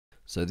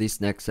So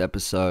this next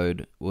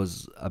episode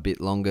was a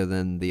bit longer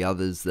than the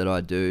others that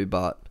I do,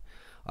 but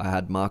I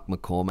had Mark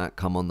McCormack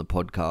come on the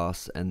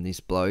podcast, and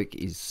this bloke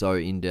is so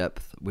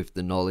in-depth with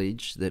the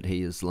knowledge that he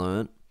has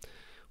learnt,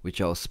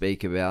 which I'll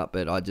speak about,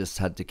 but I just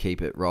had to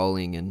keep it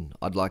rolling, and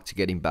I'd like to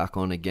get him back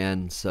on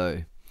again.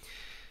 So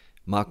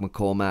Mark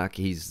McCormack,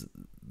 he's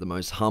the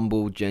most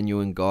humble,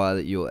 genuine guy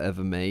that you'll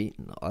ever meet.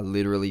 I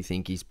literally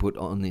think he's put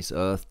on this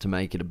earth to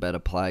make it a better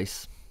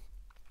place.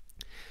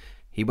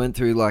 He went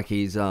through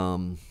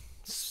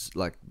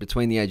like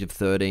between the age of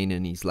 13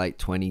 and his late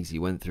 20s, he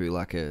went through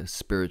like a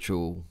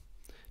spiritual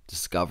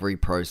discovery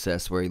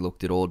process where he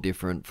looked at all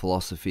different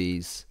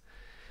philosophies.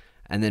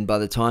 And then by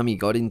the time he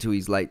got into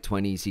his late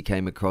 20s, he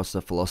came across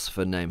a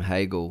philosopher named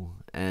Hegel.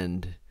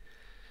 And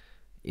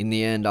in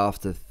the end,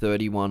 after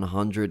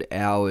 3,100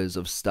 hours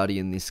of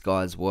studying this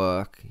guy's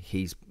work,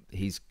 he's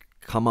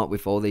come up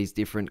with all these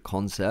different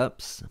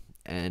concepts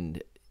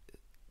and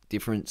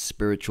different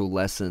spiritual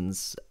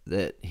lessons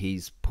that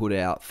he's put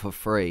out for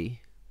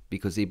free,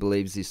 because he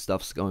believes this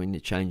stuff's going to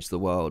change the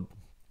world.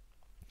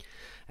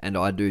 And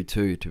I do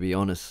too, to be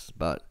honest.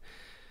 But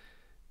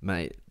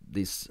mate,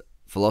 this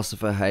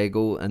philosopher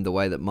Hegel and the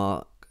way that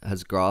Mark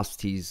has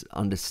grasped his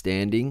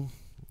understanding,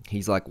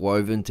 he's like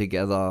woven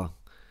together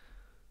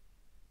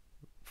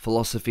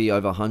philosophy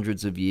over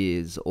hundreds of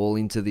years all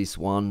into this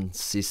one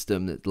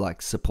system that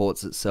like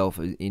supports itself,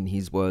 in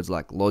his words,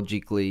 like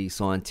logically,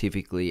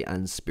 scientifically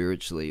and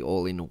spiritually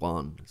all in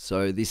one.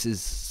 So this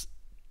is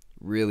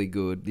really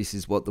good. This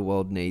is what the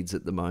world needs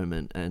at the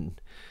moment, and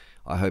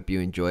I hope you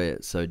enjoy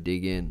it. So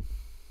dig in.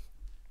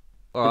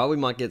 All right, we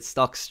might get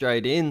stuck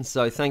straight in.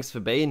 So thanks for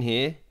being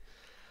here.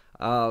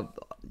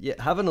 Yeah,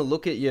 having a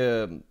look at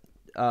your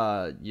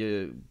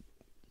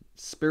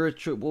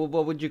spiritual, well,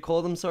 what would you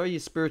call them? Sorry, your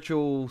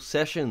spiritual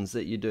sessions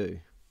that you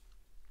do.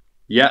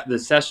 Yeah, the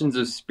sessions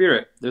of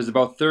spirit. There's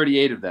about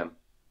 38 of them.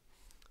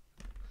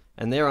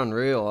 And they're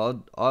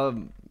unreal.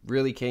 I'm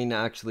really keen to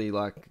actually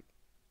like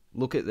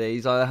look at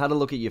these. I had a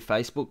look at your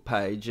Facebook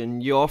page,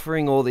 and you're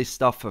offering all this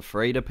stuff for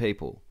free to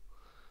people.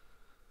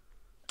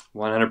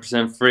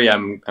 100% free.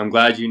 I'm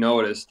glad you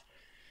noticed.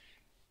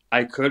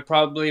 I could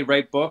probably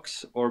write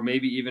books or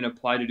maybe even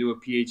apply to do a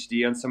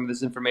PhD on some of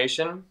this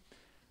information,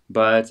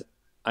 but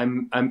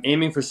I'm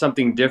aiming for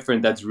something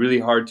different that's really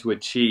hard to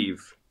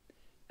achieve.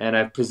 And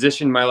I've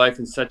positioned my life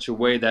in such a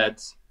way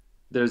that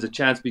there's a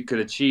chance we could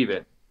achieve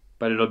it,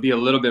 but it'll be a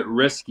little bit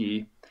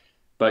risky.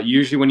 But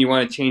usually when you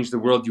want to change the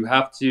world, you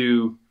have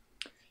to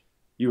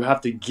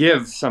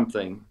give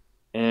something.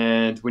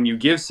 And when you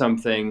give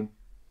something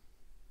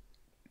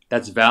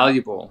that's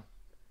valuable,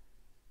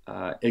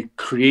 it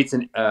creates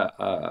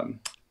a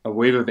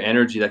wave of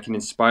energy that can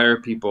inspire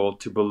people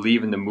to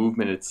believe in the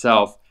movement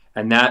itself.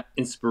 And that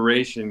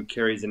inspiration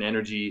carries an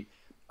energy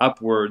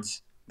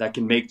upwards that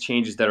can make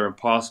changes that are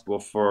impossible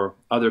for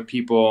other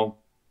people,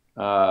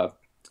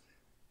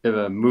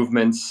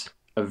 movements,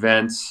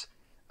 events.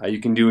 You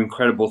can do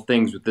incredible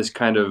things with this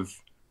kind of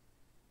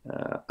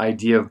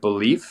idea of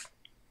belief.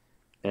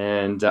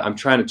 And I'm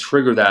trying to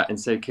trigger that and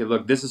say, okay,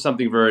 look, this is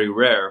something very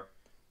rare.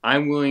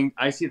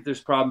 I see that there's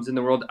problems in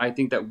the world. I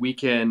think that we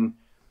can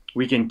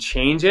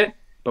change it,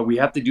 but we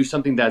have to do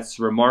something that's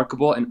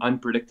remarkable and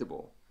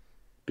unpredictable.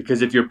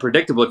 Because if you're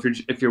predictable,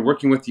 if you're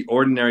working with the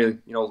ordinary,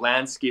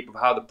 landscape of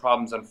how the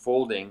problem's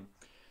unfolding,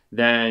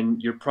 then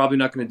you're probably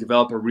not going to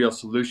develop a real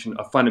solution,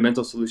 a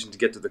fundamental solution to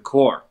get to the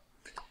core.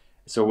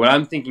 So what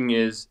I'm thinking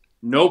is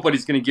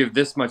nobody's going to give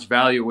this much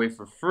value away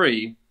for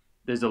free.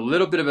 There's a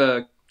little bit of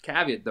a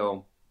caveat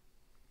though,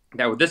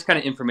 that with this kind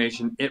of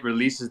information, it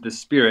releases the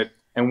spirit,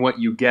 and what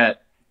you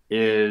get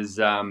is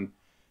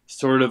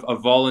sort of a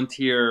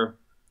volunteer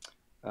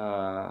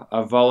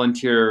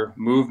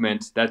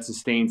movement that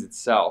sustains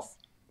itself.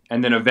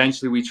 And then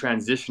eventually we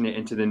transition it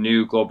into the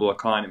new global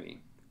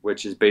economy,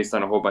 which is based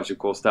on a whole bunch of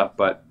cool stuff.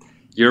 But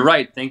you're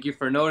right. Thank you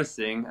for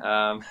noticing.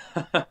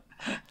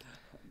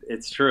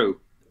 It's true.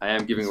 I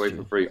am giving away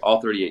for free,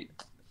 all 38.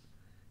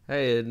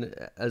 Hey, and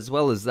as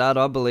well as that,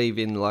 I believe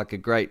in like a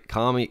great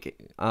karmic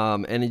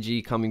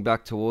energy coming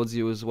back towards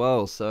you as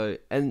well. So,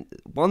 and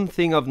one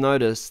thing I've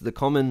noticed, the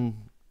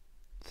common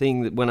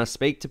thing that when I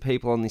speak to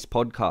people on this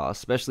podcast,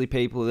 especially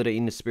people that are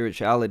into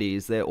spirituality,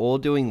 is they're all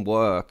doing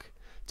work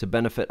to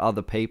benefit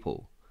other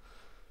people.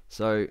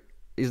 So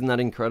isn't that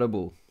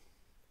incredible?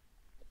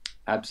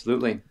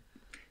 Absolutely.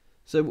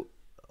 So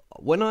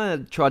when I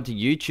tried to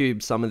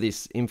YouTube some of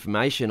this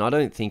information, I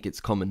don't think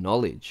it's common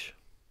knowledge.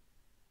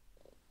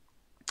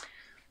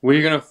 What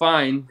you're going to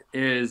find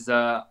is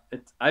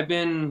I've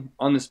been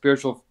on the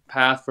spiritual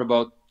path for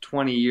about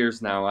 20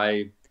 years now.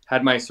 I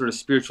had my sort of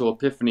spiritual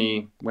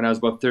epiphany when I was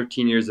about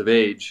 13 years of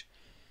age.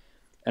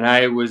 And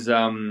I was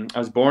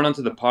born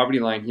onto the poverty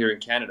line here in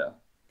Canada.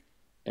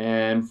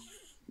 And,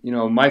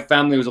 my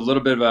family was a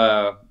little bit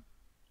of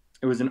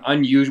it was an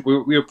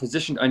unusual, we were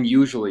positioned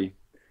unusually.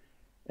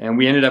 And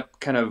we ended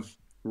up kind of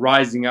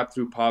rising up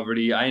through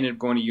poverty. I ended up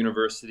going to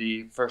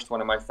university, first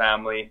one in my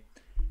family.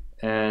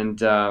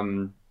 And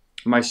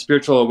my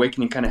spiritual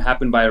awakening kind of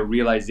happened by a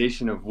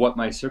realization of what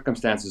my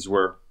circumstances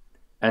were.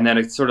 And then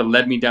it sort of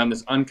led me down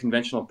this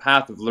unconventional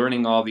path of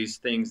learning all these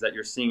things that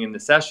you're seeing in the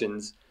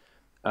sessions,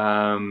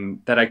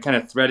 that I kind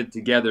of threaded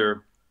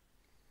together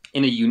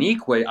in a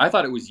unique way. I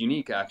thought it was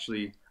unique,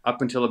 actually,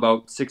 up until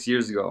about 6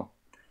 years ago.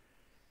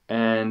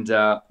 And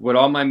what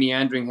all my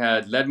meandering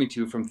had led me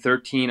to from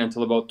 13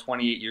 until about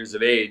 28 years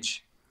of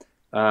age,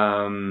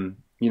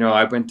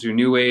 I went through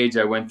New Age,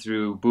 I went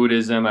through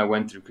Buddhism, I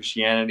went through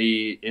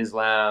Christianity,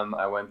 Islam,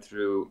 I went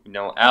through,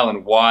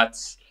 Alan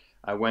Watts,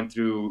 I went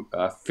through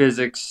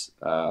physics,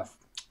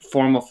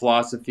 formal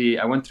philosophy.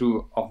 I went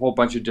through a whole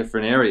bunch of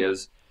different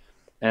areas,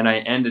 and I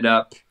ended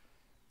up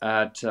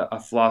at a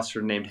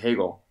philosopher named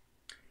Hegel.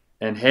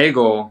 And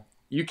Hegel,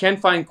 you can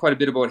find quite a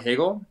bit about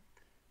Hegel,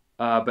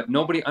 but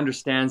nobody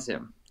understands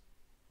him.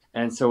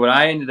 And so what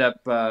I ended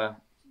up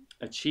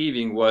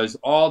achieving was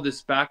all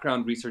this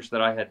background research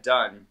that I had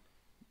done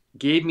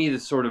gave me the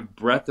sort of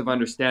breadth of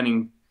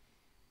understanding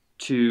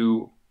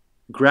to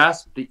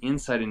grasp the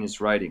insight in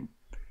his writing.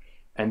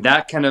 And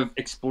that kind of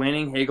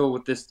explaining Hegel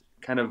with this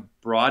kind of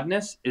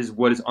broadness is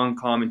what is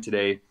uncommon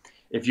today.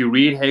 If you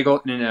read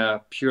Hegel in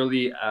a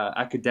purely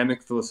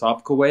academic,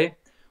 philosophical way,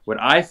 what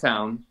I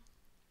found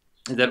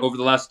is that over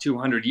the last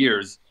 200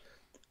 years,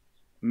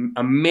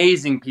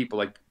 amazing people,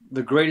 like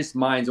the greatest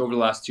minds over the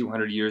last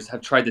 200 years,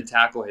 have tried to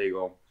tackle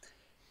Hegel.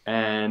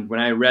 And when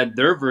I read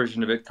their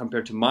version of it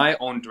compared to my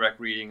own direct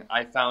reading,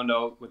 I found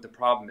out what the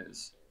problem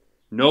is.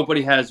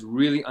 Nobody has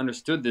really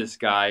understood this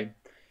guy,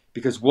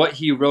 because what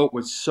he wrote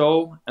was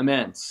so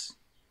immense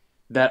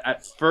that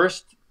at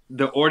first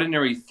the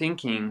ordinary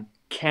thinking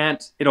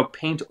it'll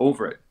paint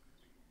over it.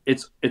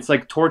 It's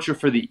like torture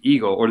for the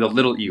ego, or the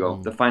little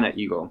ego, the finite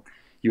ego.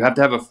 You have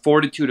to have a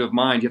fortitude of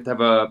mind. You have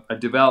to have a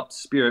developed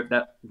spirit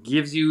that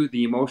gives you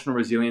the emotional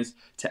resilience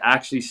to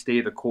actually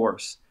stay the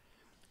course.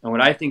 And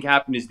what I think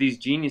happened is these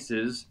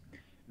geniuses,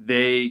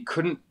 they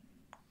couldn't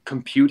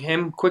compute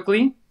him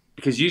quickly,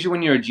 because usually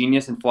when you're a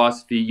genius in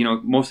philosophy,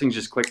 most things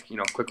just click,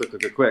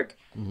 quick.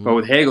 Mm-hmm. But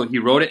with Hegel, he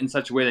wrote it in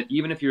such a way that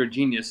even if you're a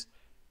genius,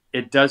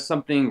 it does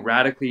something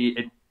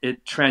radically,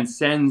 it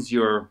transcends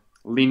your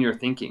linear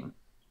thinking.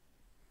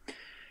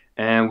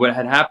 And what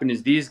had happened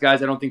is these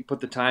guys, I don't think, put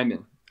the time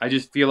in. I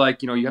just feel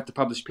like, you have to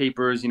publish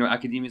papers.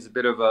 Academia is a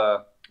bit of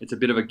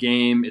a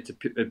game. It's a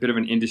bit of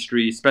an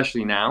industry,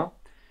 especially now.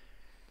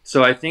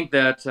 So I think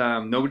that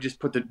nobody just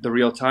put the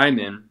real time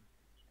in.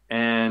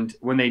 And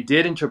when they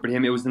did interpret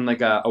him, it was in like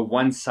a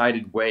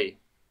one-sided way,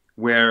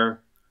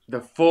 where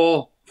the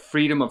full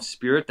freedom of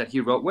spirit that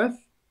he wrote with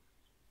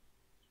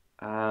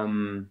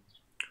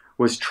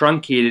was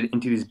truncated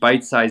into these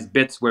bite-sized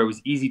bits where it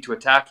was easy to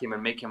attack him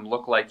and make him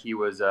look like he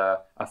was a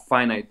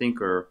finite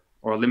thinker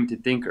or a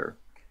limited thinker.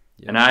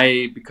 Yeah. And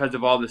I, because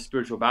of all the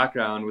spiritual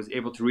background, was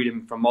able to read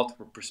him from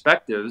multiple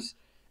perspectives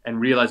and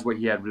realize what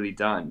he had really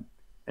done.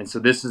 And so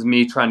this is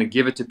me trying to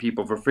give it to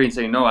people for free and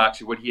saying, no,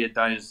 actually what he had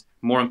done is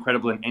more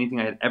incredible than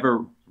anything I had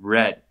ever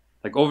read.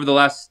 Like over the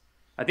last,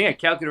 I think I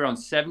calculated around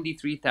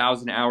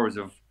 73,000 hours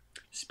of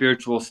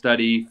spiritual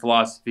study,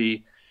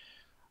 philosophy.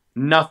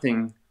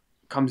 Nothing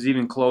comes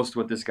even close to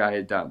what this guy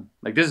had done.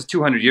 Like this is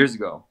 200 years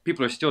ago.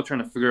 People are still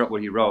trying to figure out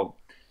what he wrote.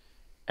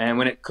 And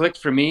when it clicked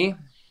for me,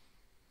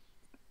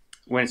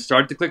 when it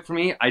started to click for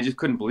me, I just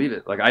couldn't believe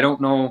it. Like, I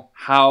don't know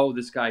how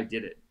this guy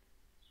did it.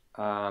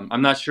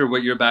 I'm not sure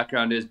what your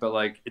background is, but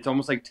like, it's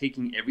almost like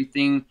taking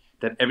everything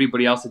that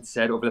everybody else had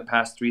said over the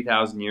past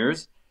 3,000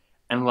 years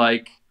and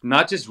like,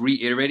 not just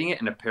reiterating it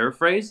in a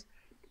paraphrase,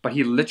 but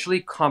he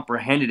literally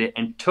comprehended it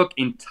and took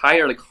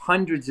entire, like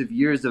hundreds of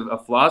years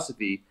of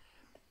philosophy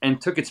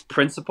and took its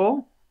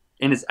principle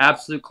in its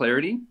absolute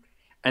clarity.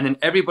 And then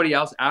everybody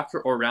else after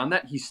or around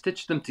that, he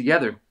stitched them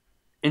together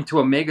into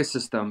a mega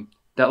system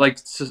that like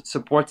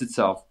supports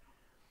itself.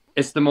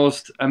 It's the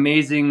most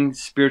amazing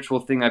spiritual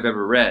thing I've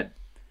ever read.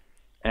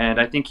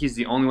 And I think he's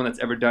the only one that's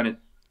ever done it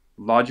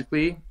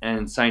logically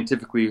and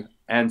scientifically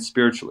and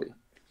spiritually.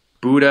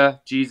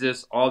 Buddha,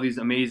 Jesus, all these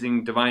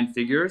amazing divine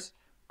figures,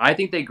 I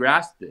think they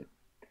grasped it,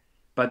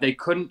 but they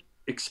couldn't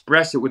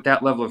express it with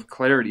that level of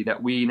clarity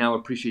that we now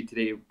appreciate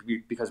today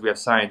because we have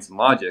science and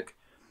logic.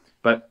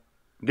 But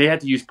they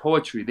had to use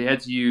poetry, they had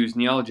to use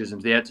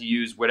neologisms, they had to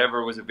use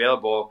whatever was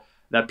available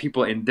that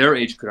people in their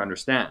age could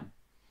understand.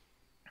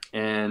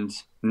 And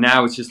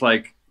now it's just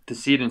like, to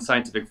see it in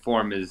scientific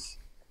form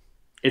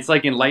it's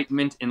like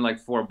enlightenment in like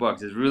 4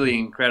 books. It's really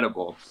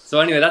incredible. So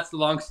anyway, that's the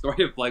long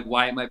story of like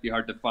why it might be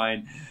hard to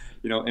find,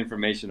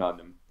 information on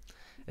them.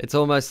 It's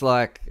almost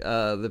like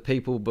the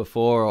people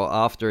before or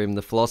after him,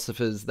 the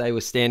philosophers, they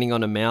were standing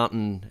on a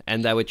mountain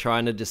and they were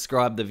trying to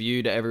describe the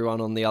view to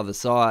everyone on the other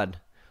side,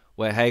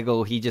 where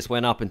Hegel, he just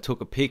went up and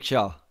took a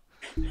picture.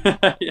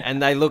 Yeah.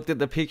 And they looked at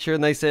the picture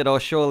and they said, oh,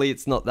 surely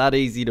it's not that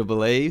easy to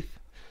believe.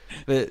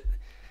 But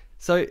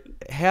so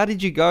how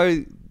did you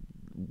go?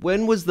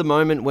 When was the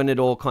moment when it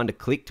all kind of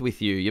clicked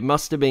with you? You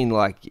must have been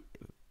like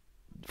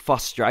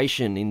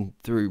frustration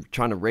through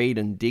trying to read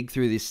and dig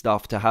through this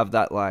stuff to have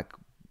that like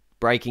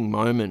breaking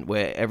moment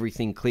where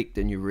everything clicked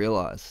and you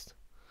realized.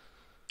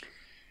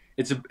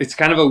 It's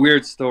kind of a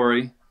weird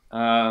story.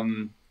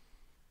 The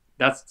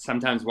that's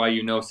sometimes why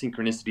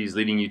synchronicity is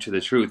leading you to the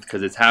truth,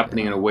 because it's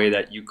happening in a way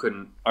that you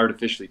couldn't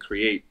artificially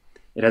create.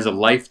 It has a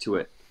life to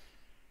it.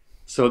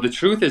 So the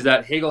truth is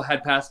that Hegel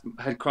had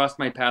crossed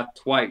my path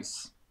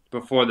twice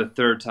before the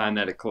third time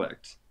that it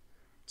clicked.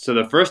 So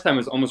the first time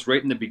was almost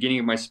right in the beginning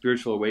of my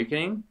spiritual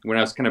awakening, when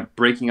I was kind of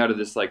breaking out of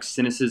this like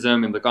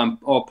cynicism and like,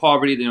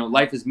 poverty,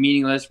 life is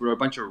meaningless. We're a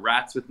bunch of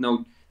rats with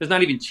there's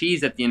not even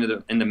cheese at the end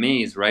of the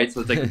maze, right?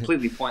 So it's like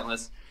completely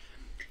pointless.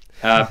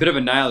 A bit of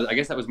a I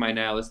guess that was my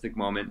nihilistic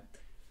moment.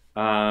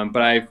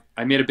 But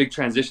I made a big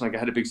transition, like I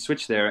had a big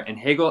switch there. And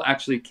Hegel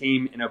actually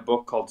came in a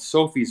book called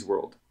Sophie's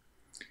World.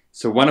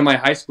 So one of my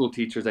high school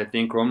teachers, I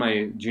think, or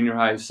my junior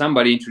high,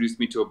 somebody introduced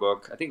me to a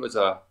book. I think it was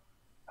a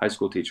high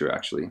school teacher,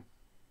 actually.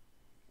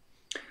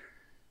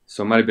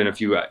 So it might have been a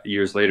few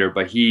years later.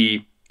 But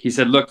he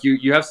said, look,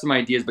 you have some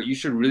ideas, but you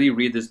should really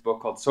read this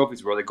book called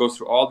Sophie's World. It goes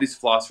through all these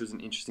philosophers, an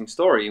interesting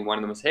story, and one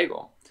of them was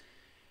Hegel.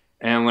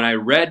 And when I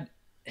read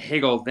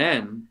Hegel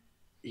then,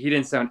 he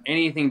didn't sound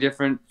anything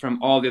different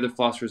from all the other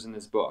philosophers in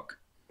this book.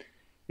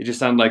 It just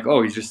sounded like,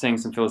 he's just saying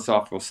some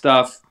philosophical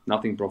stuff,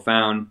 nothing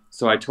profound.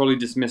 So I totally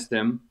dismissed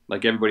him,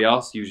 like everybody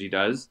else usually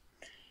does.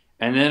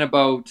 And then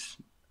about,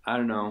 I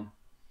don't know,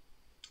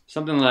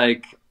 something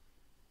like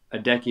a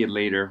decade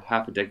later,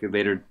 half a decade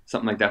later,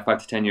 something like that,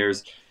 5 to 10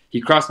 years,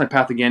 he crossed my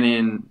path again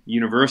in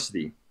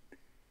university.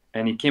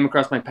 And he came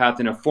across my path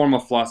in a formal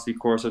philosophy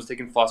course. I was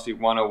taking Philosophy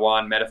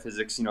 101,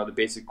 Metaphysics, the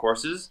basic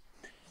courses.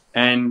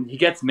 And he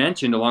gets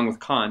mentioned along with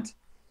Kant.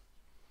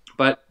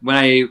 But when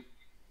I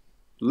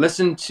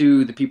listened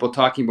to the people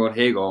talking about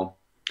Hegel,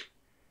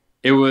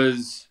 it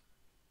was,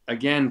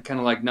 again, kind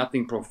of like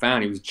nothing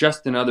profound. He was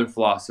just another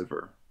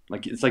philosopher.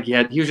 Like, it's like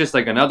he was just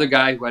like another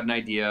guy who had an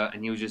idea,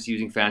 and he was just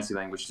using fancy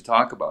language to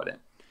talk about it.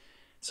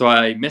 So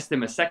I missed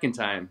him a second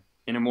time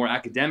in a more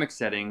academic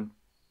setting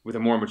with a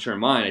more mature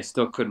mind. I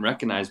still couldn't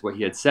recognize what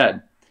he had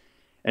said.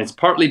 And it's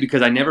partly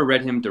because I never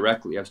read him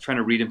directly. I was trying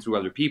to read him through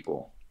other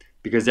people.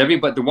 Because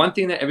the one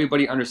thing that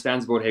everybody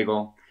understands about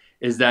Hegel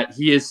is that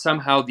he is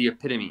somehow the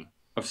epitome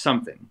of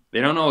something.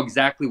 They don't know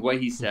exactly what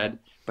he said,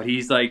 but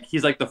he's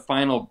like the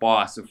final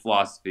boss of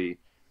philosophy.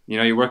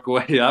 You work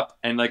your way up,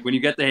 and like when you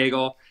get to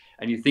Hegel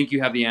and you think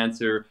you have the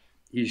answer,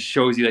 he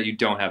shows you that you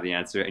don't have the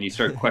answer, and you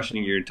start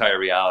questioning your entire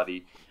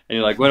reality. And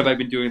you're like, what have I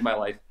been doing with my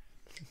life?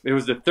 It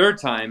was the third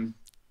time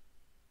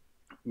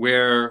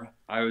where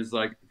I was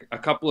like, a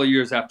couple of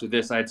years after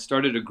this, I had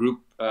started a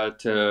group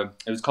it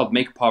was called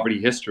Make Poverty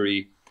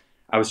History.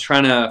 I was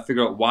trying to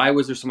figure out, why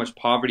was there so much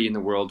poverty in the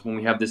world when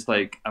we have this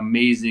like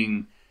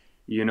amazing,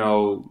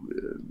 level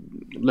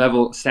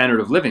standard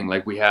of living?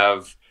 Like we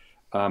have,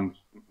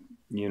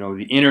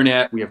 the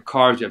internet, we have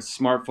cars, we have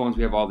smartphones,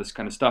 we have all this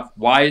kind of stuff.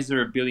 Why is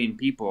there 1 billion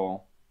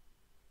people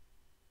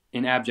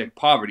in abject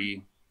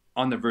poverty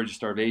on the verge of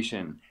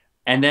starvation?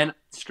 And then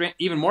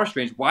even more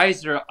strange, why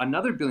is there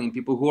another 1 billion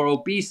people who are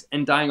obese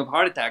and dying of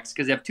heart attacks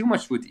because they have too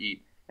much food to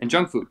eat and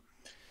junk food?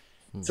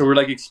 So we're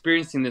like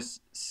experiencing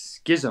this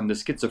schism,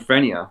 this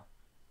schizophrenia.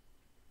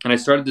 And I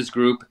started this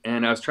group,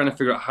 and I was trying to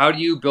figure out, how do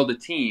you build a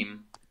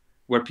team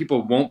where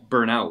people won't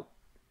burn out?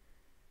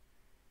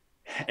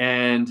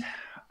 And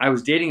I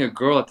was dating a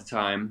girl at the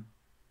time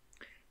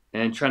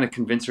and trying to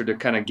convince her to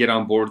kind of get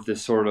on board with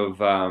this sort of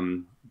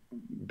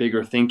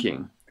bigger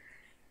thinking.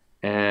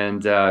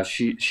 And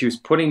she was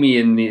putting me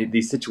in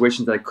these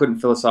situations that I couldn't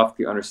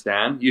philosophically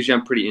understand. Usually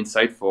I'm pretty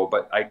insightful,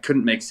 but I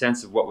couldn't make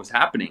sense of what was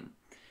happening.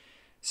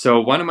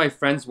 So one of my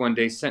friends one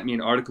day sent me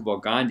an article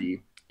about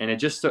Gandhi, and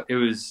it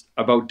was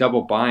about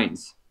double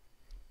binds.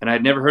 And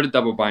I'd never heard of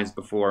double binds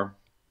before.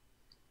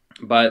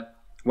 But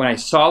when I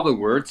saw the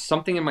word,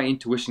 something in my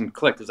intuition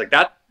clicked. It was like,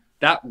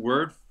 that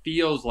word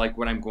feels like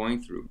what I'm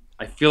going through.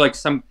 I feel like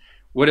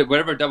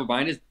whatever a double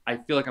bind is, I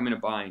feel like I'm in a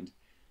bind.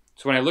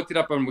 So when I looked it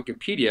up on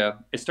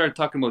Wikipedia, it started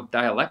talking about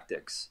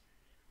dialectics.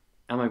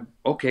 I'm like,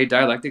 okay,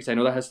 dialectics, I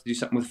know that has to do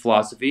something with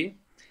philosophy.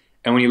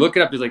 And when you look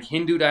it up, there's like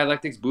Hindu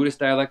dialectics, Buddhist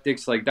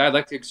dialectics. Like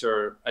dialectics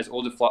are as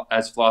old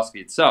as philosophy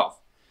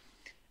itself.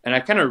 And I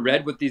kind of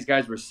read what these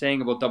guys were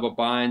saying about double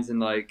binds, and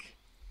like,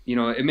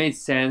 it made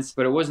sense,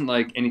 but it wasn't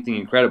like anything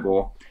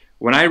incredible.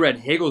 When I read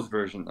Hegel's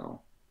version though,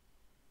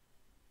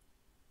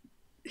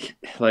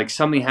 like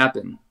something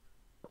happened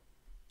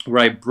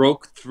where I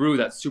broke through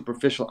that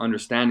superficial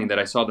understanding that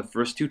I saw the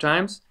first 2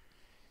 times.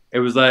 It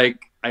was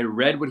like I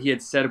read what he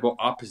had said about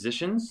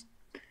oppositions,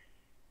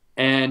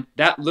 and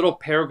that little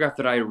paragraph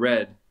that I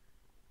read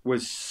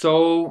was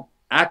so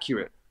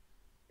accurate.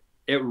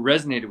 It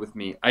resonated with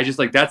me. I just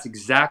like, that's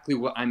exactly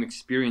what I'm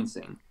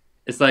experiencing.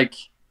 It's like,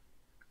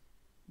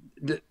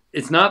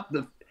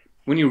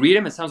 when you read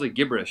him, it sounds like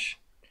gibberish.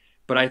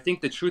 But I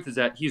think the truth is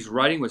that he's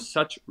writing with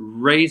such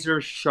razor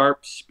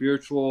sharp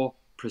spiritual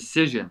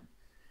precision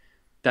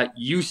that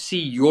you see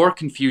your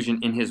confusion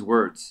in his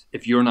words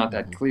if you're not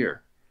that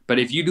clear. But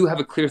if you do have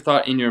a clear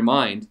thought in your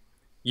mind,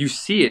 you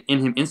see it in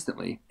him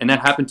instantly. And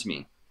that happened to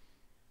me.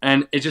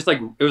 And it was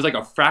like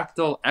a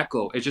fractal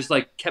echo. It just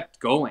like kept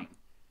going.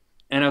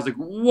 And I was like,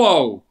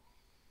 whoa,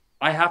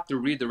 I have to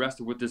read the rest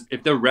of what this,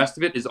 if the rest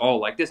of it is all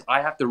like this,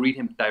 I have to read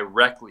him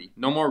directly.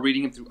 No more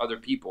reading him through other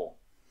people.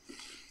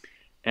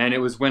 And it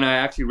was when I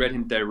actually read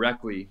him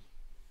directly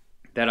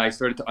that I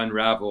started to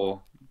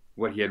unravel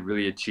what he had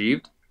really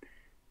achieved.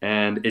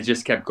 And it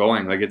just kept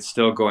going. Like, it's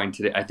still going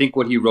today. I think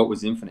what he wrote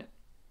was infinite.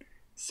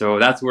 So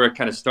that's where it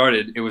kind of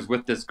started. It was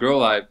with this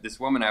this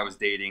woman I was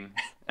dating,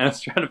 and I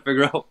was trying to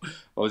figure out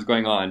what was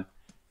going on.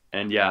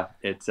 And yeah,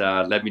 it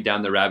led me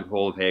down the rabbit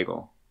hole of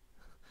Hegel.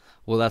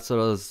 Well, that's what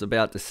I was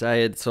about to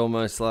say. It's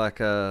almost like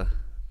the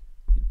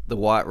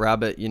white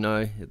rabbit, you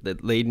know,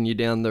 that leading you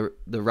down the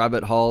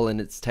rabbit hole, and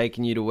it's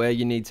taking you to where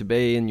you need to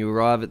be, and you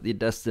arrive at your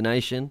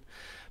destination.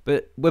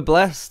 But we're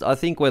blessed. I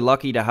think we're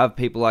lucky to have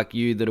people like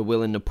you that are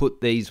willing to put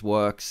these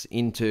works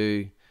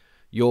into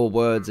your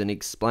words and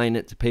explain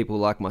it to people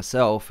like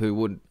myself who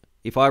would,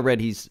 if I read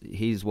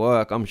his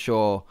work, I'm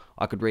sure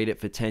I could read it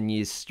for 10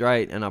 years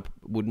straight and I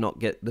would not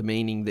get the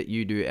meaning that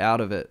you do out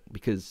of it,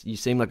 because you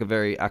seem like a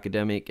very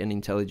academic and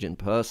intelligent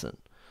person.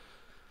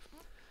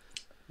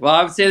 Well,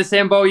 I would say the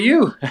same about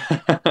you.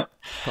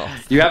 Oh,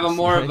 You have a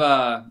more of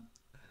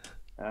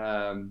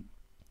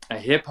a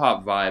hip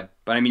hop vibe,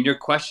 but I mean, your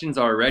questions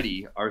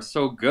already are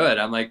so good.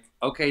 I'm like,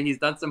 okay, he's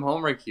done some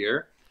homework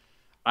here.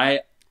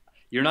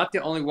 You're not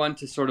the only one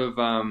to sort of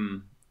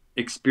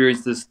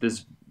experience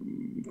this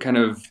kind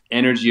of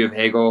energy of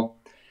Hegel.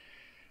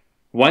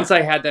 Once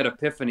I had that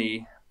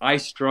epiphany, I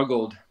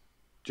struggled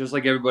just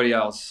like everybody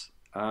else.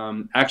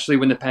 Actually,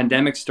 when the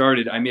pandemic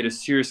started, I made a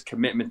serious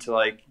commitment to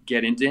like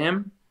get into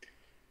him.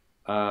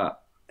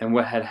 And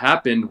what had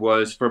happened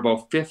was for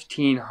about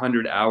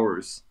 1,500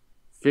 hours,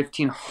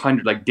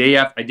 1,500, like day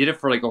after, I did it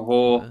for like a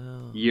whole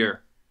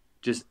year.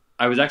 Just,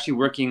 I was actually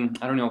working,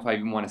 I don't know if I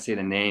even want to say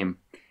the name,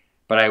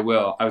 but I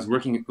will. I was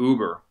working at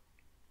Uber.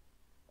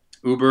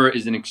 Uber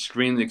is an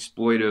extremely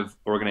exploitive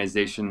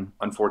organization,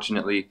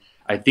 unfortunately.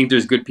 I think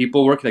there's good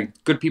people working,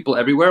 like good people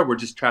everywhere. We're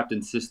just trapped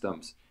in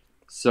systems.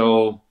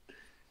 So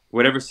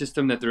whatever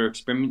system that they're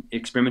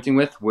experimenting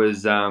with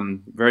was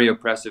very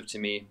oppressive to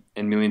me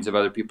and millions of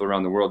other people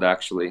around the world,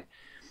 actually.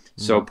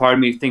 So part of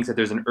me thinks that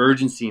there's an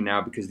urgency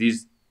now because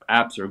these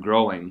apps are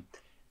growing,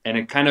 and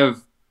it kind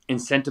of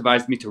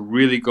incentivized me to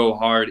really go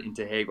hard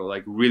into Hegel,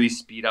 like really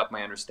speed up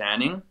my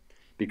understanding,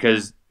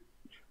 because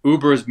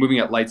Uber is moving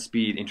at light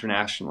speed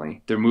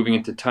internationally. They're moving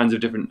into tons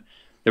of different,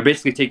 they're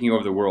basically taking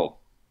over the world.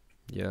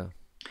 Yeah.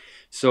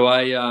 So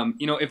I,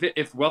 you know,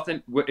 if wealth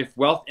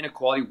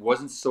inequality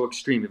wasn't so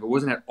extreme, if it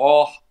wasn't at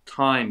all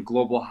time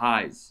global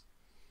highs,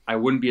 I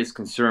wouldn't be as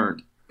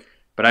concerned.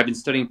 But I've been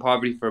studying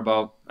poverty for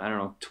about, I don't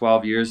know,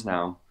 12 years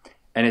now,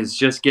 and it's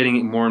just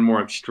getting more and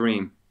more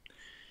extreme.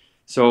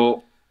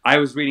 So I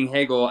was reading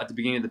Hegel at the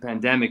beginning of the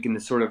pandemic in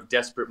this sort of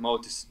desperate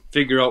mode to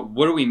figure out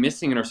what are we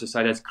missing in our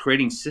society that's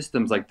creating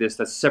systems like this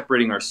that's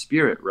separating our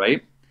spirit,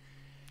 right?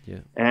 Yeah.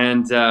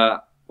 And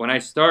when I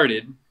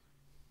started,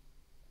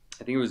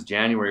 I think it was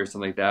January or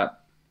something like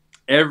that,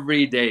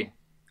 every day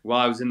while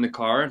I was in the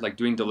car, like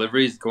doing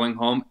deliveries, going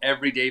home,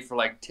 every day for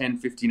like 10,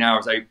 15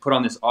 hours, I put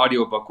on this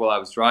audiobook while I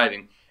was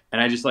driving, and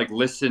I just like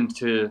listened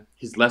to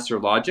his Lesser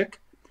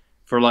Logic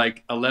for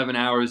like 11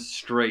 hours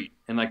straight.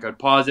 And like I'd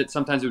pause it.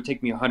 Sometimes it would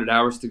take me 100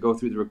 hours to go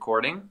through the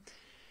recording.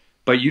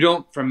 But you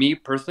don't, for me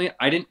personally,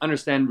 I didn't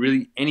understand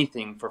really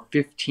anything for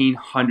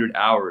 1,500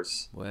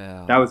 hours.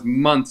 Wow. That was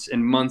months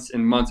and months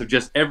and months of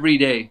just every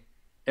day.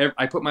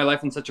 I put my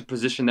life in such a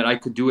position that I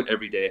could do it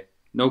every day.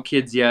 No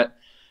kids yet.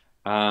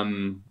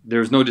 There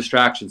was no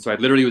distraction. So I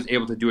literally was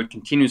able to do it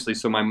continuously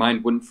so my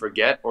mind wouldn't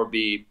forget or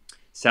be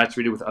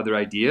saturated with other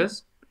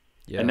ideas.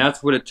 Yeah. And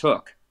that's what it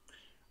took.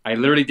 I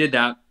literally did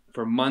that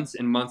for months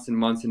and months and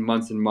months and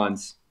months and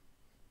months.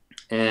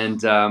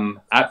 And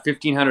at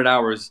 1,500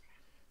 hours,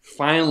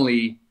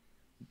 finally,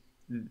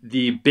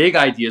 the big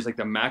ideas, like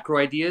the macro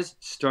ideas,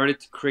 started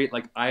to create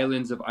like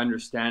islands of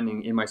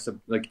understanding in my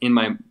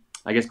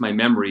I guess my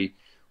memory,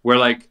 where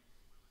like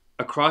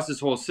across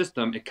this whole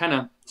system, it kind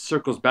of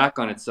circles back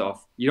on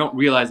itself. You don't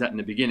realize that in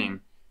the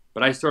beginning,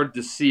 but I started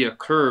to see a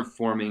curve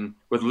forming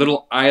with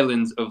little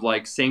islands of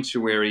like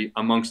sanctuary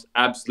amongst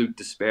absolute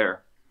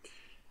despair.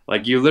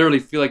 Like you literally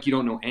feel like you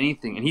don't know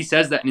anything. And he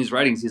says that in his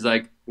writings. He's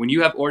like, when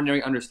you have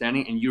ordinary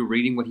understanding and you're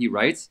reading what he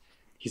writes,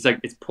 he's like,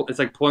 it's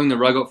like pulling the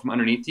rug out from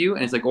underneath you.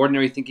 And it's like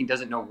ordinary thinking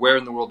doesn't know where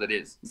in the world it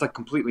is. It's like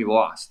completely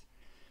lost.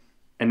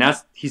 And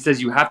he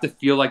says, you have to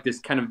feel like this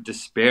kind of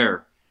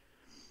despair,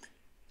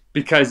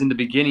 because in the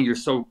beginning, you're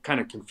so kind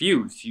of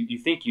confused. You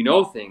think you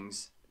know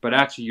things, but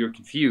actually you're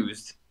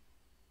confused.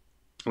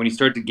 When you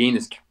start to gain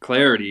this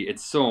clarity,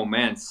 it's so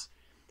immense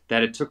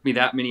that it took me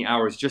that many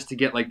hours just to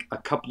get like a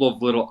couple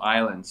of little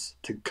islands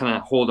to kind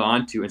of hold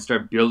on to and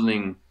start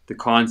building the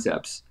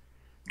concepts.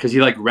 Because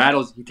he like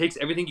rattles, he takes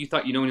everything you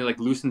thought you know and he like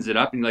loosens it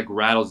up and he like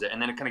rattles it,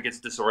 and then it kind of gets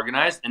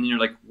disorganized, and then you're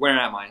like, where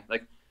am I?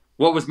 Like,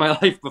 what was my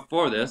life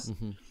before this?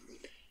 Mm-hmm.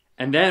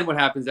 And then what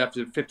happens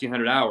after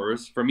 1,500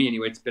 hours, for me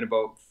anyway, it's been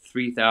about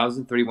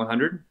 3,000,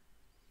 3,100,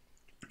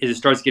 is it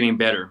starts getting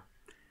better.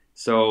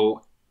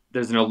 So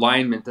there's an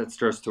alignment that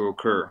starts to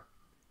occur.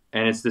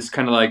 And it's this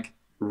kind of like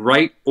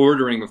right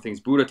ordering of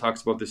things. Buddha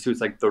talks about this too. It's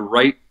like the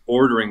right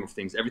ordering of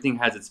things. Everything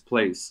has its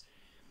place.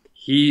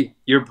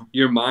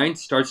 Your mind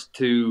starts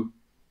to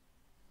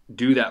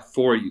do that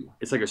for you.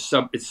 It's like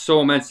it's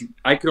so immense.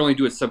 I could only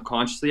do it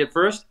subconsciously at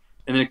first,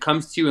 and then it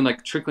comes to you in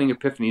like trickling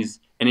epiphanies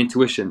and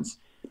intuitions,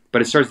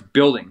 but it starts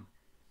building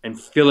and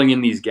filling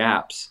in these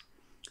gaps.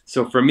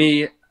 So for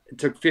me, it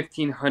took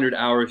 1,500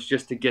 hours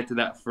just to get to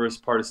that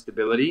first part of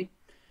stability.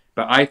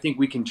 But I think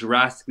we can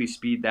drastically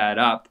speed that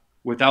up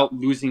without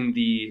losing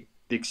the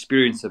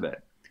experience of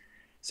it.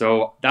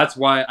 So that's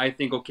why I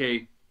think,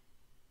 okay,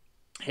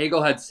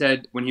 Hegel had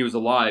said when he was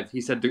alive, he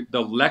said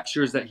the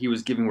lectures that he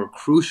was giving were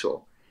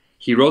crucial.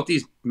 He wrote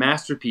these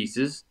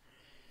masterpieces,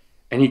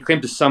 and he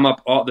claimed to sum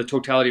up the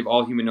totality of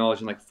all human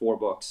knowledge in like 4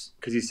 books.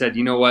 Because he said,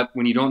 you know what,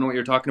 when you don't know what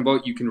you're talking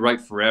about, you can write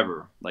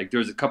forever. Like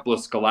there's a couple of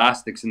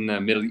scholastics in the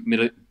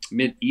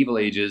medieval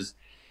ages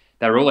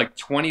that wrote like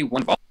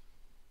 21 volumes.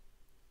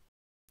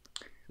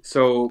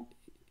 So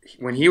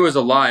when he was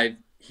alive,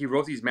 he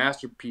wrote these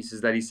masterpieces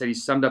that he said he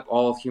summed up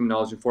all of human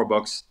knowledge in 4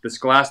 books. The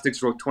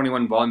scholastics wrote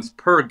 21 volumes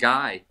per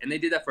guy, and they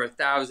did that for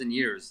 1,000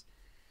 years.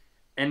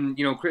 And,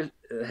 you know,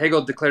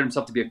 Hegel declared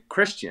himself to be a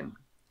Christian.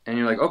 And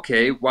you're like,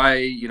 okay, why,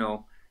 you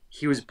know,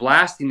 he was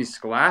blasting these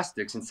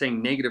scholastics and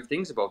saying negative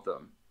things about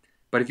them.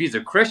 But if he's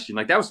a Christian,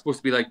 like that was supposed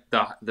to be like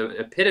the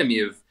epitome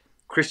of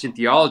Christian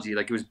theology,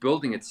 like it was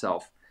building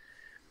itself.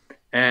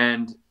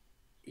 And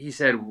he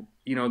said,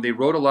 you know, they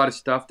wrote a lot of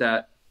stuff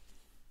that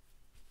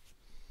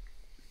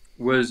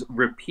was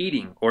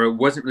repeating, or it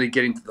wasn't really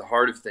getting to the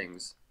heart of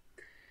things.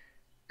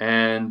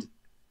 And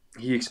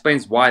he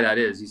explains why that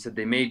is. He said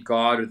they made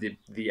God, or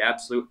the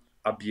absolute,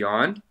 a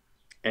beyond.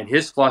 And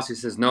his philosophy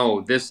says,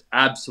 no, this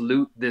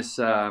absolute, this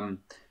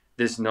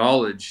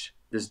knowledge,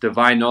 this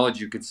divine knowledge,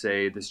 you could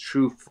say, this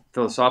true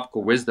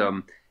philosophical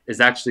wisdom is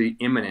actually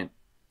immanent.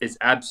 It's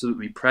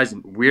absolutely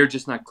present. We're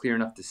just not clear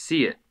enough to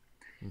see it.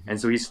 Mm-hmm.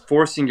 And so he's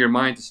forcing your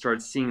mind to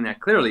start seeing that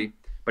clearly.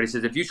 But he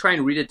says, if you try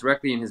and read it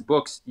directly in his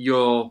books,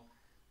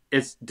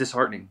 it's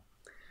disheartening.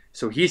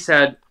 So he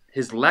said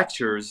his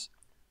lectures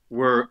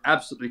were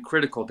absolutely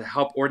critical to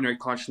help ordinary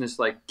consciousness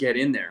like get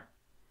in there.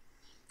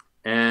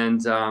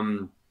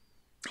 And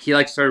he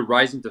like started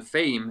rising to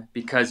fame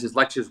because his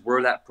lectures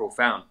were that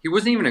profound. He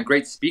wasn't even a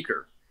great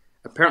speaker.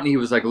 Apparently he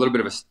was like a little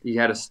bit of he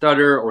had a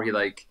stutter, or he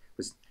like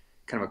was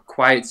kind of a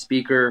quiet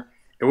speaker.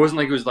 It wasn't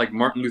like it was like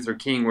Martin Luther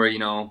King where, you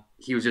know,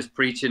 he was just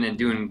preaching and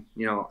doing,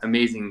 you know,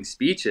 amazing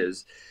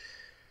speeches.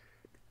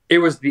 It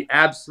was the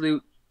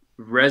absolute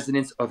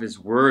resonance of his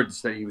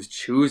words that he was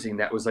choosing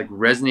that was like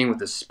resonating with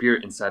the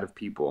spirit inside of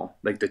people,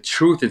 like the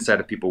truth inside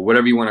of people,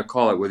 whatever you want to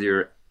call it, whether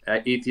you're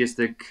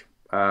atheistic,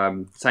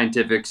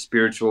 scientific,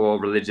 spiritual,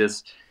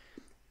 religious.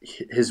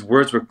 His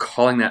words were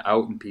calling that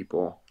out in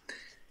people.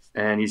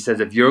 And he says,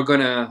 if you're going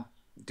to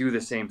do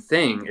the same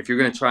thing, if you're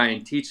going to try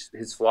and teach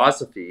his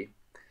philosophy,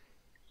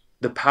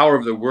 the power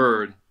of the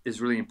word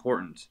is really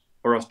important,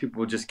 or else people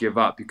will just give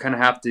up. You kind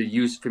of have to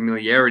use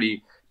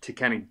familiarity to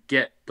kind of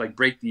get, like,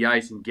 break the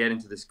ice and get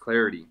into this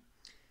clarity.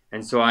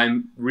 And so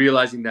I'm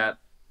realizing that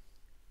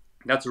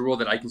that's a role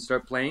that I can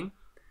start playing,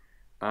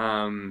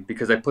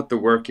 because I put the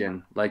work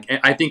in. Like,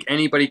 I think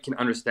anybody can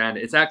understand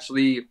it. It's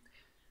actually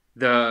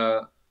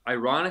the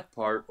ironic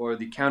part, or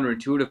the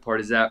counterintuitive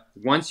part, is that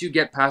once you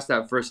get past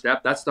that first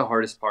step, that's the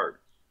hardest part.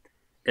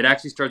 It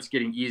actually starts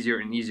getting easier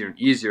and easier and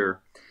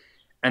easier.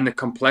 And the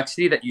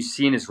complexity that you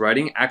see in his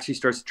writing actually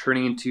starts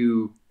turning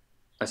into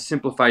a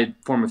simplified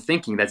form of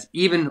thinking that's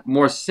even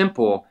more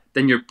simple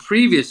than your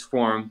previous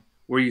form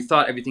where you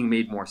thought everything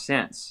made more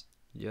sense.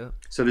 Yeah.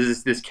 So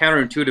there's this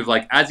counterintuitive,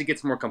 like as it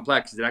gets more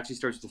complex, it actually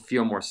starts to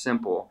feel more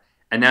simple.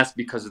 And that's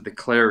because of the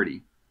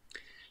clarity.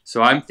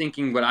 So I'm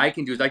thinking what I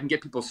can do is I can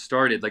get people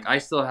started. Like I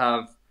still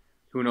have,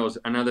 who knows,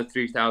 another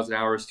 3,000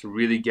 hours to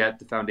really get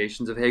the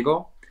foundations of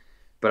Hegel.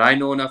 But I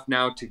know enough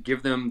now to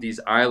give them these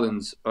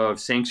islands of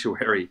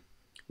sanctuary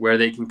where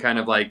they can kind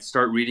of like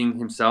start reading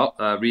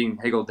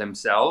Hegel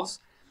themselves,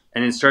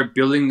 and then start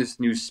building this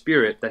new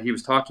spirit that he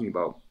was talking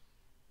about.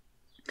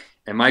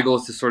 And my goal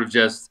is to sort of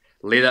just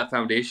lay that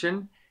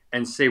foundation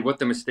and say what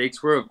the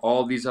mistakes were of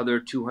all these other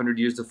 200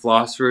 years of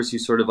philosophers who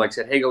sort of like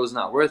said Hegel was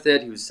not worth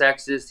it, he was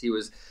sexist, he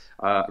was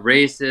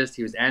racist,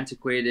 he was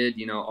antiquated,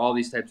 you know, all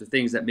these types of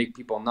things that make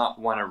people not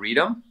want to read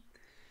him.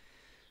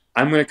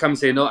 I'm going to come and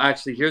say, no,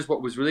 actually, here's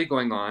what was really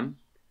going on.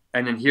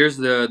 And then here's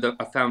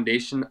a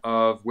foundation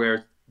of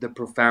where the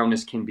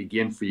profoundness can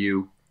begin for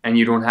you. And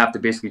you don't have to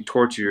basically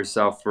torture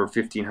yourself for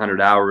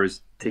 1,500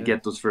 hours to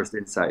get those first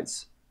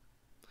insights.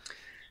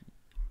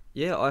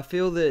 Yeah, I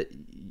feel that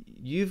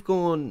you've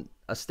gone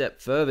a step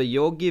further.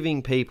 You're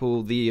giving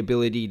people the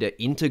ability to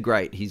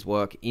integrate his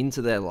work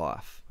into their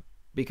life.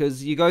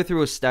 Because you go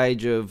through a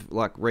stage of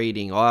like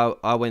reading.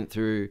 I went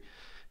through,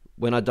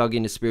 when I dug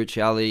into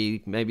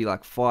spirituality, maybe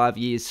like 5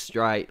 years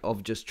straight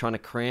of just trying to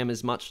cram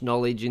as much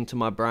knowledge into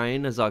my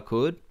brain as I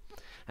could.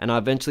 And I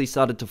eventually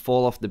started to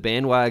fall off the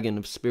bandwagon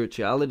of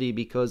spirituality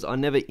because I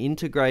never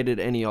integrated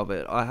any of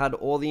it. I had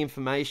all the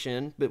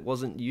information, but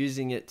wasn't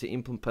using it to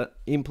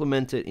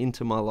implement it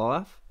into my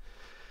life.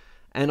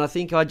 And I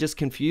think I just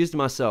confused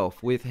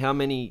myself with how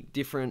many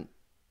different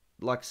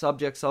like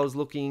subjects I was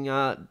looking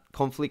at,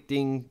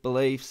 conflicting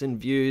beliefs and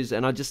views,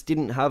 and I just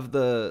didn't have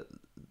the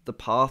the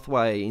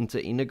pathway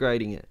into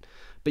integrating it.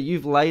 But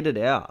you've laid it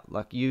out.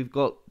 Like, you've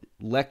got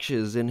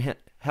lectures, and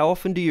how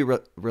often do you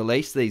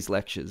release these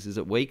lectures? Is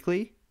it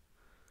weekly?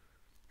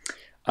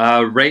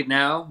 Right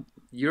now,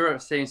 you're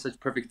saying such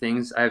perfect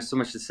things. I have so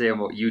much to say on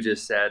what you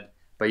just said.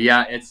 But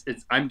yeah, it's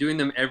I'm doing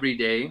them every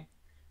day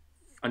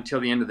until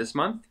the end of this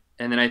month.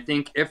 And then I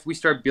think if we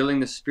start building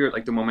the spirit,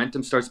 like the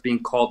momentum starts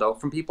being called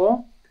out from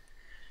people,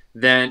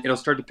 then it'll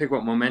start to pick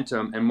up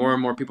momentum, and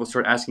more people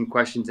start asking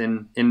questions.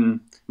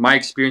 In my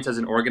experience as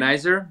an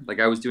organizer, like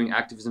I was doing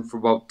activism for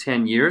about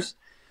 10 years,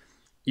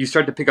 you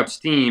start to pick up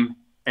steam.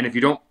 And if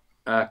you don't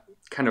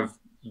kind of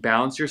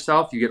balance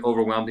yourself, you get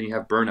overwhelmed and you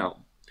have burnout.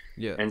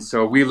 Yeah. And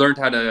so we learned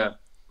how to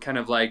kind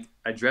of like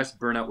address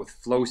burnout with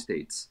flow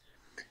states.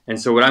 And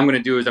so what I'm going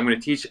to do is I'm going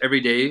to teach every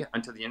day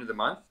until the end of the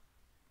month.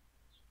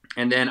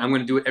 And then I'm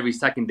going to do it every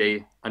second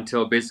day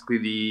until basically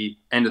the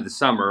end of the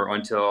summer,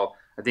 until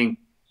I think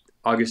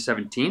August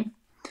 17th.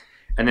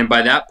 And then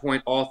by that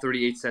point, all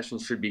 38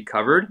 sessions should be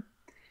covered.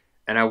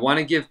 And I want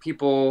to give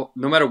people,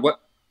 no matter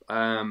what,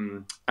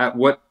 at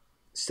what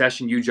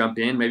session you jump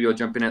in, maybe you'll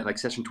jump in at like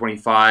session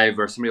 25,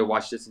 or somebody will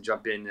watch this and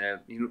jump in,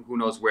 who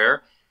knows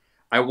where.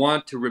 I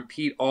want to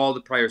repeat all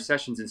the prior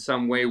sessions in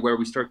some way where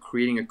we start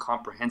creating a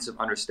comprehensive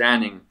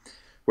understanding,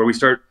 where we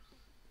start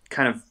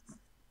kind of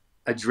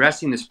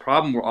addressing this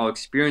problem we're all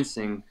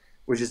experiencing,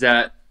 which is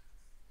that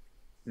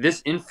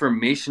this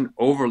information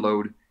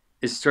overload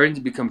is starting to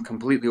become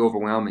completely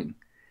overwhelming.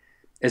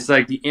 It's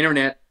like the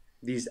internet,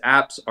 these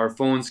apps, our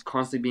phones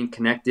constantly being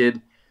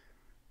connected,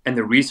 and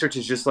the research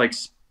is just like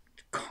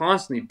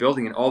constantly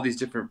building in all these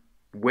different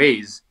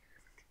ways.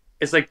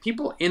 It's like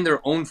people in their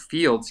own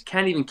fields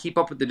can't even keep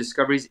up with the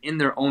discoveries in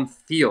their own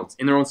fields,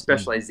 in their own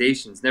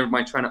specializations, never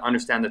mind trying to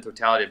understand the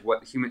totality of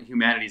what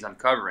humanity is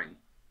uncovering.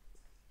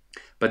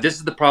 But this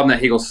is the problem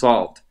that Hegel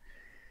solved.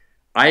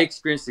 I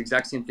experienced the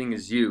exact same thing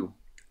as you.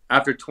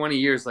 After 20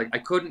 years, like I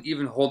couldn't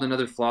even hold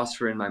another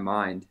philosopher in my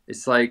mind.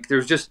 It's like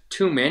there's just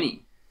too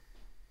many.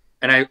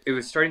 And it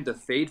was starting to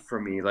fade for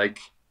me. Like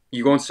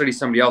you go and study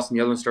somebody else and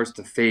the other one starts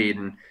to fade,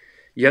 and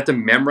you have to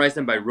memorize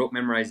them by rote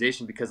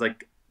memorization, because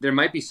like there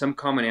might be some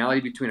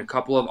commonality between a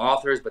couple of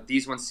authors, but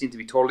these ones seem to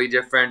be totally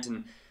different.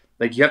 And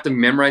like you have to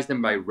memorize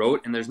them by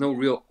rote, and there's no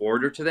real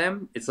order to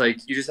them. It's like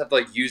you just have to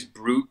like use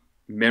brute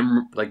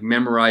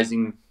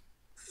memorizing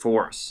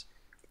force.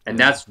 And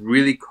that's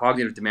really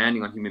cognitive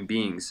demanding on human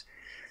beings.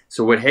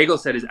 So what Hegel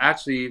said is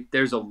actually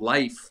there's a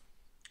life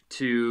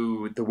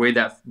to the way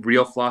that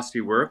real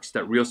philosophy works,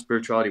 that real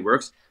spirituality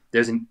works.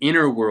 There's an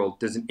inner world,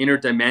 there's an inner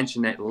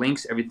dimension that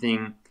links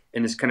everything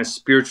in this kind of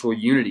spiritual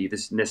unity,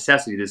 this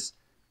necessity, this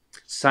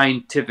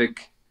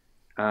scientific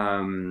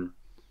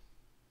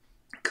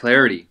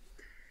clarity.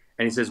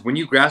 And he says when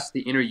you grasp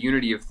the inner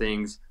unity of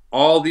things,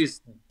 all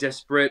these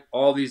disparate,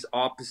 all these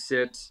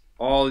opposites,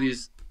 all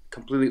these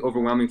completely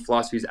overwhelming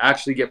philosophies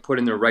actually get put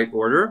in their right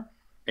order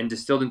and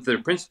distilled into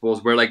their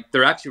principles, where like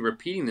they're actually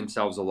repeating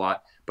themselves a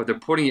lot, but they're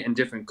putting it in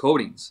different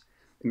coatings.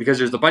 And because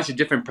there's a bunch of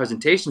different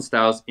presentation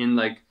styles in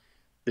like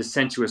the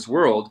sensuous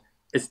world,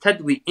 it's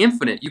technically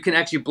infinite. You can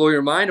actually blow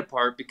your mind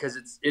apart because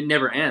it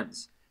never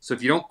ends. So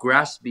if you don't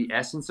grasp the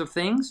essence of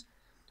things,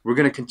 we're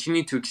going to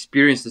continue to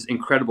experience this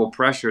incredible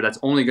pressure that's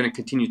only going to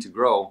continue to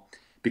grow,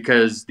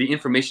 because the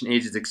information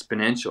age is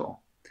exponential.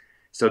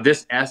 So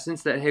this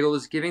essence that Hegel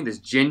is giving, this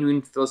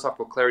genuine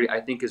philosophical clarity,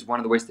 I think is one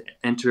of the ways to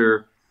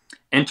enter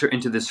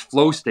into this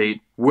flow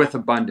state with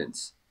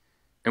abundance.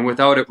 And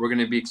without it, we're going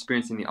to be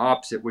experiencing the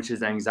opposite, which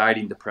is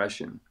anxiety and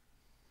depression.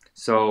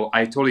 So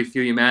I totally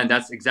feel you, man.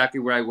 That's exactly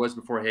where I was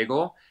before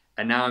Hegel.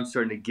 And now I'm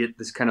starting to get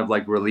this kind of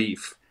like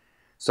relief.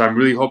 So I'm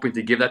really hoping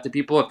to give that to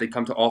people if they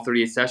come to all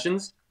 38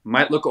 sessions.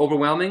 Might look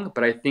overwhelming,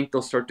 but I think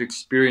they'll start to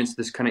experience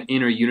this kind of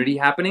inner unity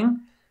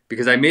happening,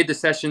 because I made the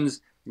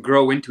sessions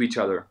grow into each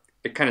other.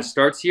 It kind of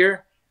starts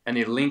here and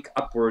they link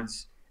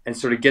upwards and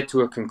sort of get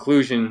to a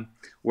conclusion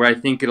where I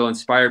think it'll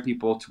inspire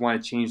people to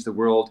want to change the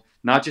world,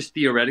 not just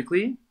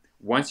theoretically.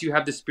 Once you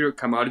have the spirit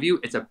come out of you,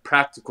 it's a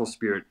practical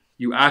spirit.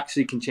 You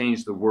actually can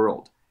change the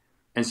world.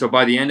 And so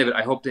by the end of it,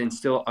 I hope to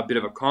instill a bit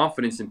of a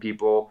confidence in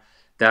people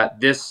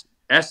that this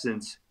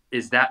essence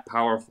is that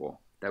powerful,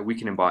 that we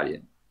can embody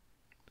it.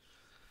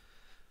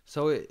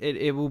 So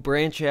it will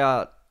branch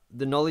out.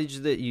 The knowledge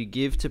that you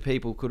give to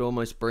people could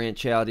almost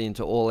branch out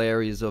into all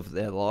areas of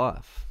their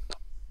life.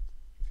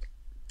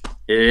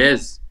 It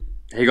is.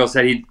 Hegel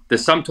said the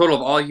sum total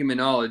of all human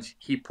knowledge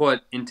he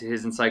put into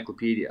his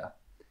encyclopedia.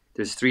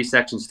 There's 3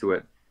 sections to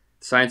it: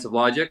 science of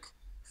logic,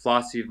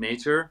 philosophy of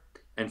nature,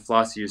 and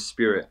philosophy of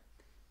spirit.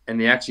 And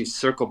they actually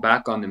circle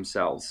back on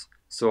themselves.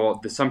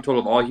 So the sum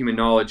total of all human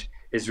knowledge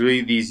is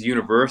really these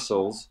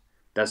universals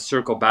that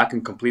circle back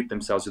and complete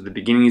themselves. So the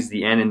beginning is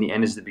the end and the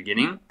end is the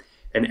beginning.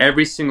 And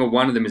every single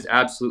one of them is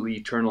absolutely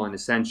eternal and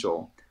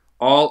essential.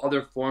 All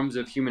other forms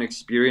of human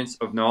experience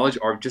of knowledge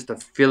are just a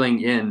filling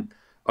in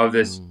of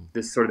this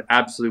sort of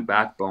absolute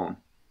backbone.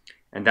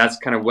 And that's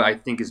kind of what I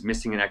think is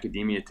missing in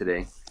academia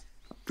today.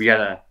 We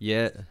gotta...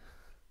 Yeah.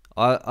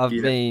 I've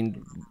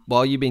been,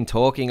 while you've been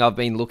talking, I've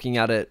been looking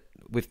at it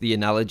with the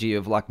analogy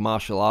of like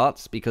martial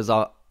arts, because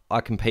I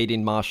I compete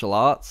in martial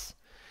arts,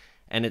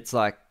 and it's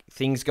like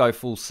things go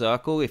full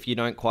circle if you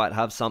don't quite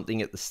have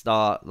something at the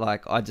start.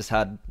 Like I just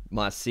had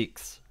my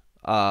sixth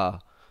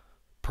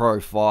pro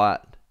fight,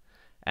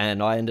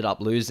 and I ended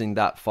up losing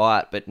that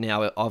fight, but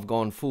now I've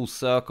gone full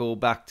circle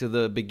back to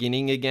the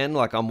beginning again.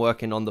 Like I'm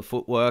working on the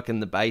footwork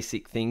and the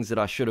basic things that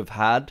I should have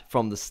had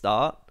from the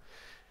start.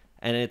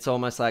 And it's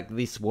almost like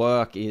this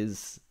work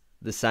is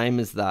the same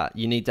as that.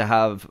 You need to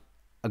have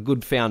a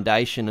good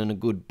foundation and a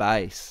good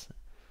base.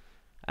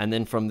 And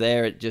then from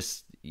there,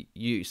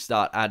 you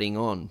start adding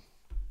on.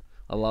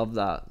 I love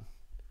that.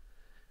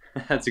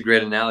 That's a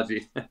great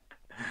analogy.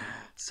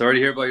 Sorry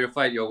to hear about your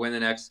fight. You'll win the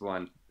next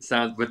one.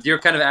 Sounds, with your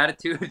kind of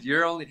attitude,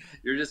 you're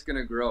just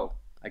gonna grow.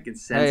 I can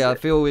sense it. I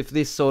feel with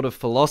this sort of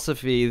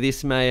philosophy,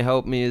 this may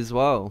help me as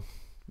well.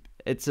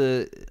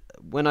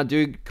 When I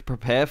do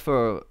prepare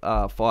for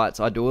fights,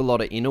 I do a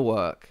lot of inner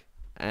work,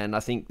 and I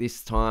think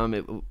this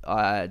time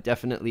I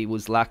definitely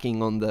was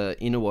lacking on the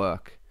inner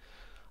work.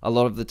 A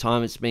lot of the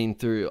time it's been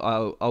through,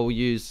 I'll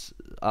use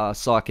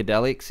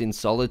psychedelics in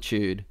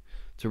solitude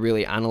to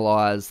really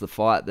analyze the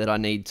fight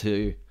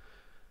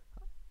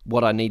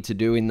what I need to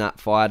do in that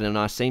fight, and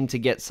I seem to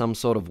get some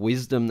sort of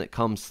wisdom that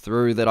comes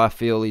through that I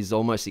feel is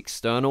almost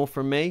external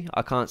from me.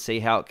 I can't see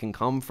how it can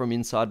come from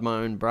inside my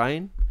own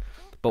brain,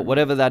 but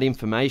whatever that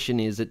information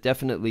is, it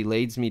definitely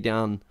leads me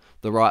down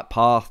the right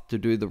path to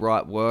do the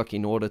right work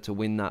in order to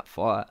win that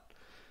fight.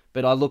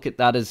 But I look at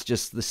that as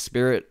just the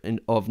spirit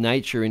of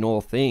nature in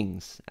all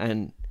things,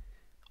 and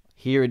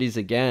here it is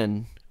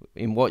again,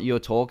 in what you're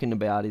talking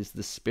about is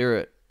the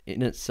spirit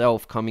in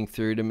itself coming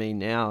through to me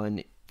now,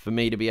 and for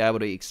me to be able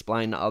to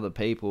explain to other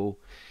people,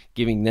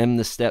 giving them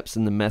the steps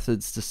and the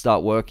methods to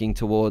start working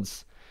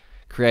towards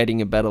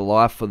creating a better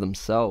life for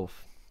themselves.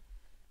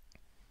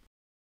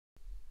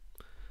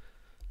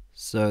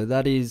 So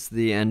that is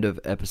the end of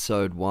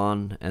episode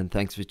 1, and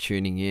thanks for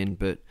tuning in.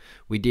 But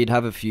we did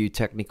have a few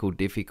technical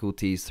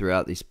difficulties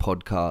throughout this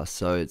podcast,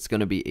 so it's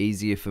going to be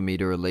easier for me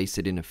to release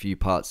it in a few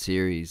part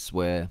series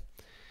where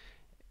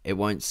it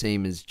won't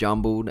seem as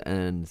jumbled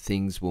and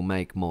things will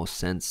make more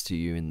sense to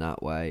you in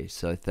that way.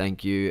 So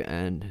thank you,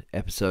 and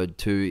episode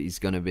 2 is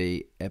going to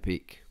be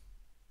epic.